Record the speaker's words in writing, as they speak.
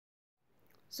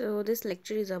So this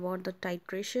lecture is about the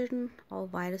titration of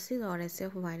viruses or assay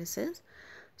of viruses.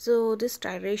 So this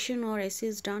titration or assay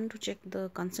is done to check the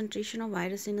concentration of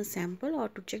virus in a sample or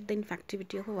to check the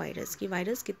infectivity of a virus कि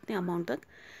virus कितने amount तक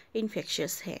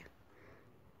infectious है.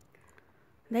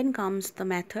 Then comes the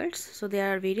methods. So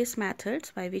there are various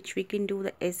methods by which we can do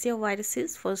the assay of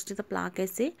viruses. First is the plaque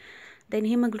assay, then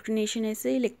hemagglutination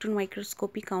assay, electron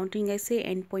microscopy counting assay,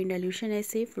 endpoint dilution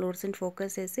assay, fluorescent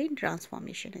focus assay, and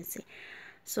transformation assay.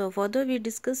 So further we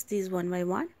discuss these one by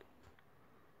one.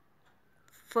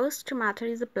 First method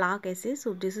is the plaque assay.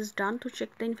 So this is done to check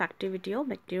the infectivity of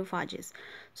bacteriophages.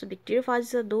 So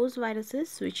bacteriophages are those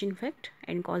viruses which infect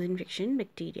and cause infection in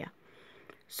bacteria.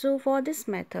 So for this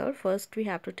method, first we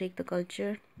have to take the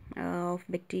culture of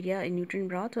bacteria in nutrient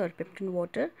broth or peptide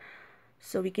water.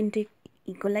 So we can take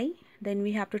E. coli. Then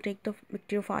we have to take the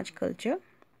bacteriophage culture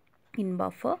in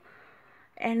buffer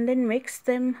and then mix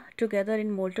them together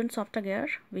in molten soft agar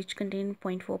which contain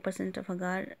 0.4% of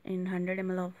agar in 100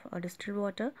 ml of distilled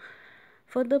water.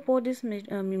 Further pour this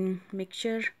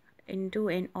mixture into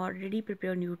an already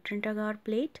prepared nutrient agar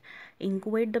plate.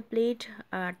 Incubate the plate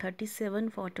at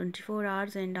 37 for 24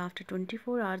 hours, and after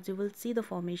 24 hours you will see the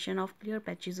formation of clear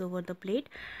patches over the plate,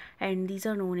 and these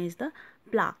are known as the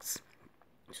plaques.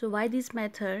 So why this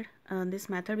method? This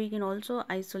method we can also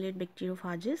isolate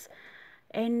bacteriophages.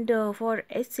 And for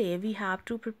assay we have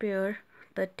to prepare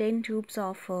the 10 tubes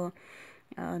of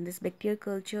this bacterial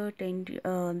culture,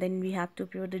 then we have to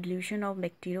prepare the dilution of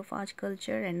bacteriophage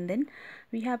culture, and then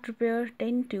we have to prepare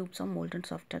 10 tubes of molten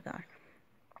soft agar.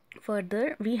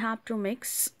 Further we have to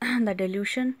mix the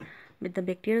dilution with the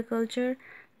bacterial culture,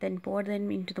 then pour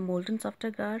them into the molten soft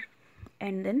agar,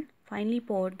 and then finally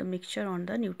pour the mixture on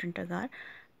the nutrient agar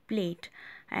plate.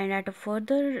 And at a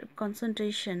further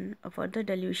concentration, a further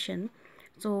dilution,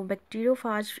 so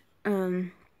bacteriophage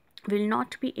will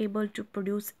not be able to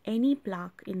produce any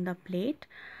plaque in the plate.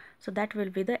 So that will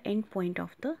be the end point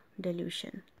of the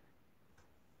dilution.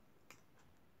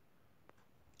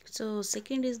 So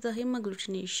second is the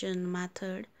hemagglutination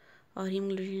method or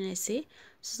hemagglutination assay.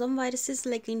 So some viruses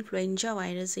like influenza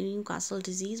virus and Newcastle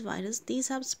disease virus, these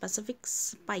have specific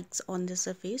spikes on the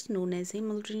surface known as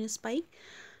hemagglutination spike,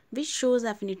 which shows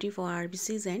affinity for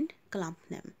RBCs and clump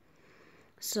them.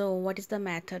 So what is the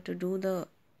method to do the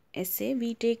assay?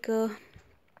 We take a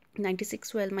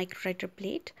 9612 microliter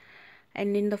plate,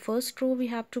 and in the first row we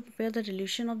have to prepare the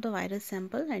dilution of the virus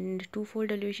sample, and two-fold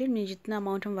dilution means जितना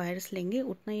amount हम virus लेंगे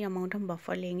उतना ही amount हम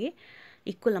buffer लेंगे,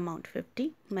 equal amount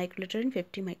 50 microliter and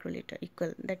 50 microliter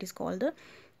equal, that is called the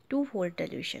two-fold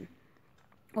dilution.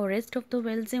 और rest of the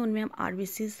wells हैं उनमें हम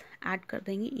RBCs add कर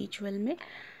देंगे each well में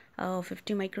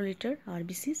 50 microliter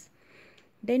RBCs.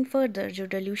 देन फर्दर जो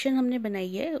डिल्यूशन हमने बनाई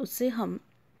है उससे हम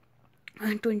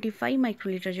 25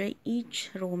 माइक्रोलीटर जो है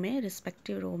ईच रो में,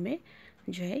 रिस्पेक्टिव रो में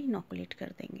जो है इनोकुलेट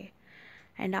कर देंगे.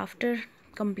 And after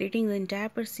completing the entire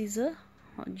procedure,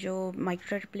 जो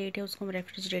माइक्रोलीटर प्लेट है उसको हम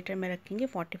रेफ्रिजरेटर में रखेंगे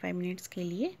 45 मिनट्स के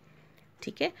लिए,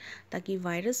 ठीक है, ताकि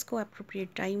वायरस को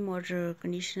अप्रोप्रिएट टाइम और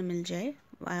कंडीशन मिल जाए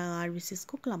आरबीसीज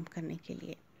को क्लम्प करने के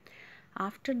लिए.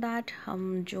 आफ्टर दैट हम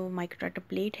जो माइक्रोलीटर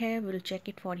प्लेट है will check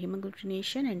it for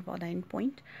हेमाग्लूटिनेशन and for the end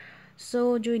point.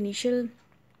 सो जो इनिशियल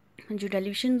जो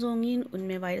डाइल्यूशंस होंगी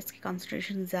उनमें वायरस की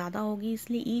कॉन्सेंट्रेशन ज़्यादा होगी,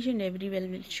 इसलिए each and every well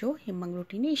will show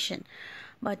हेमाग्लूटिनेशन.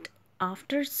 But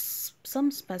after some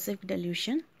specific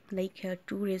dilution like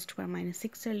 2 raised to power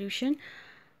 -6 dilution,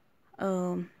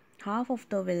 half of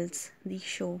the wells these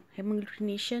show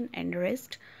hemagglutination and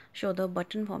rest show the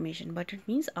button formation. Button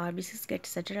means RBCs get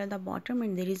settled at the bottom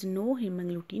and there is no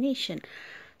hemagglutination.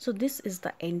 So this is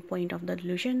the end point of the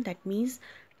dilution. That means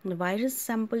the virus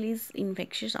sample is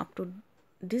infectious up to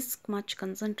this much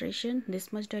concentration,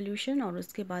 this much dilution, और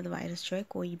उसके बाद virus जो है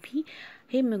कोई भी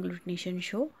hemagglutination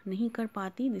show नहीं कर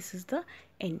पाती. This is the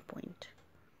end point.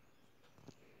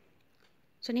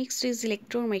 So next is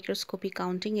electron microscopy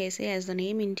counting assay. As the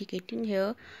name indicating here,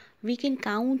 we can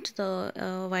count the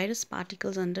virus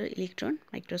particles under electron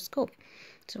microscope.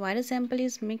 So virus sample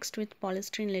is mixed with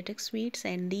polystyrene latex sheets,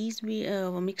 and this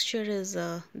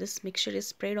mixture is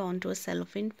spread onto a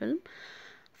cellophane film.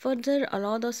 Further,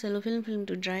 allow the cellophane film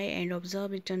to dry and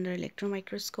observe it under electron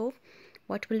microscope.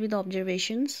 What will be the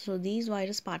observations? So these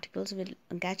virus particles will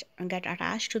get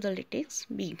attached to the latex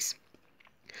beads.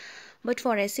 But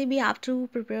for assay we have to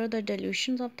prepare the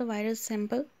dilutions of the virus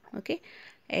sample, okay,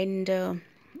 and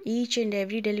each and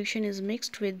every dilution is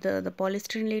mixed with the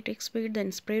polystyrene latex bead,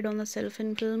 then sprayed on the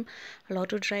cellophane film, allowed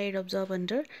to dry and observe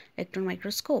under electron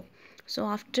microscope. So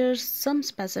after some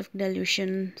specific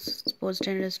dilution, suppose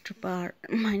 10 raised to power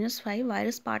 -5,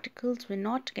 virus particles will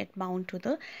not get bound to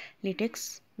the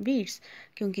latex beats,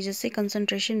 क्योंकि जैसे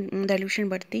concentration dilution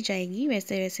बढ़ती जाएगी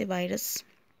वैसे वैसे virus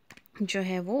जो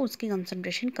है वो उसकी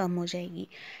कंसंट्रेशन कम हो जाएगी,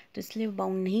 तो इसलिए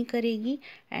बाउंड नहीं करेगी,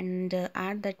 and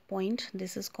at that point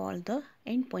this is called the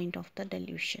end point of the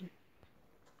dilution.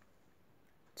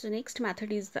 So next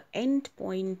method is the end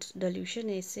point dilution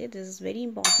assay. This is very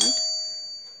important.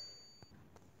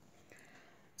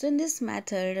 So in this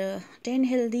method, 10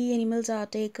 healthy animals are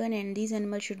taken, and these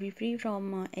animals should be free from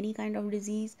any kind of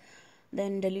disease.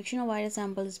 Then dilution of virus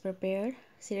sample is prepared,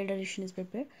 serial dilution is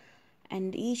prepared,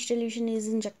 and each dilution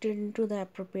is injected into the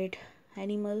appropriate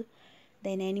animal.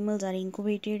 Then animals are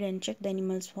incubated and check the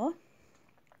animals for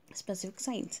specific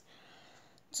signs.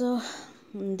 So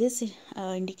this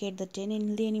indicate the 10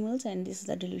 healthy animals, and this is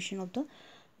the dilution of the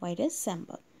virus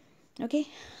sample. Okay,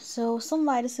 so some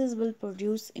viruses will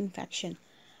produce infection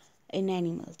in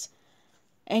animals,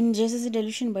 and जैसे जैसे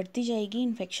dilution बढ़ती जाएगी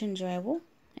infection जो है वो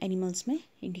animals में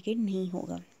indicate नहीं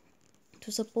होगा.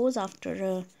 तो suppose after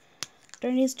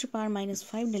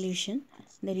 10⁻⁻5 dilution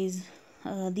there is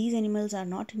these animals are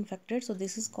not infected, so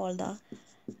this is called the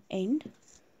end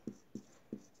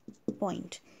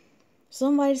point.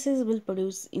 Some viruses will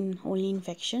produce only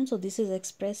infection, so this is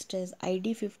expressed as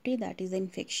ID50, that is the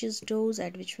infectious dose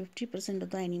at which 50% of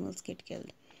the animals get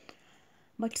killed.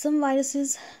 But some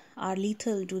viruses are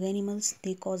lethal to the animals,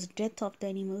 they cause death of the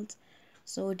animals,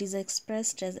 so it is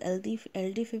expressed as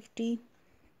LD50,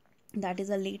 that is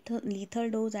a lethal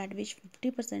dose at which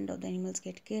 50% of the animals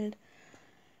get killed.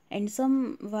 And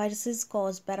some viruses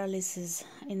cause paralysis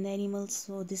in the animals,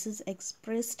 so this is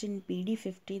expressed in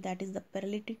PD50, that is the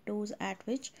paralytic dose at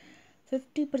which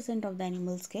 50% of the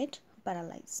animals get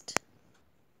paralyzed.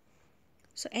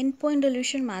 So endpoint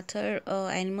dilution method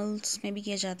animals में भी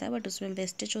किया जाता है, but उसमें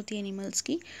wastage होती है animals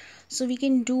की. So we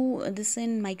can do this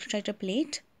in microtiter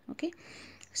plate. Okay,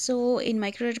 so in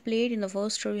microtiter plate, in the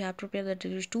first row we have to prepare the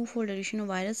 2-fold dilution of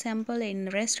virus sample, and in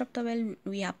the rest of the well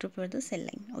we have to prepare the cell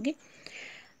line. Okay,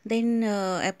 then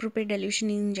appropriate dilution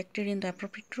is injected in the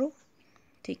appropriate row,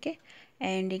 ठीक है,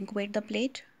 and incubate the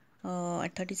plate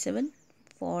at 37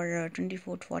 for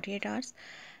 24 to 48 hours,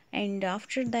 and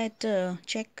after that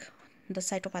check the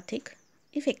cytopathic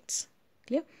effects.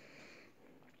 Clear?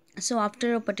 So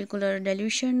after a particular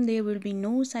dilution there will be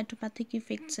no cytopathic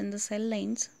effects in the cell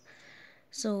lines,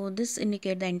 so this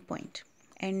indicate the end point.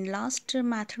 And last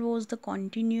method was the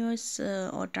continuous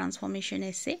or transformation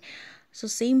assay. So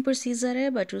same procedure है,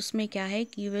 but उसमें क्या है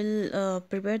कि will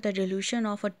prepare the dilution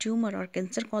of a tumor or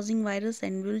cancer causing virus,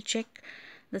 and will check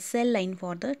the cell line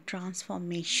for the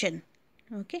transformation.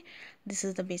 Okay, this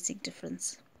is the basic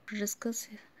difference to discuss.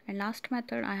 And last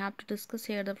method I have to discuss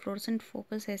here, the fluorescent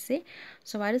focus assay.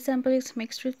 So virus sample is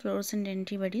mixed with fluorescent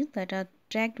antibodies that are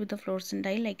tracked with the fluorescent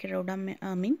dye like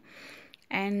rhodamine,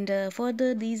 and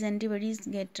further these antibodies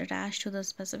get attached to the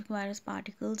specific virus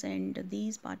particles, and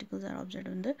these particles are observed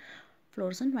in the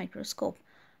fluorescent microscope.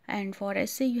 And for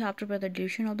assay you have to prepare the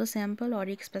dilution of the sample, और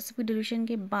एक specific dilution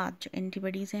के बाद जो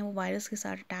antibodies हैं वो virus के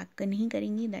साथ attack नहीं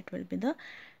करेंगी, that will be the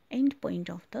end point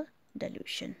of the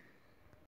dilution.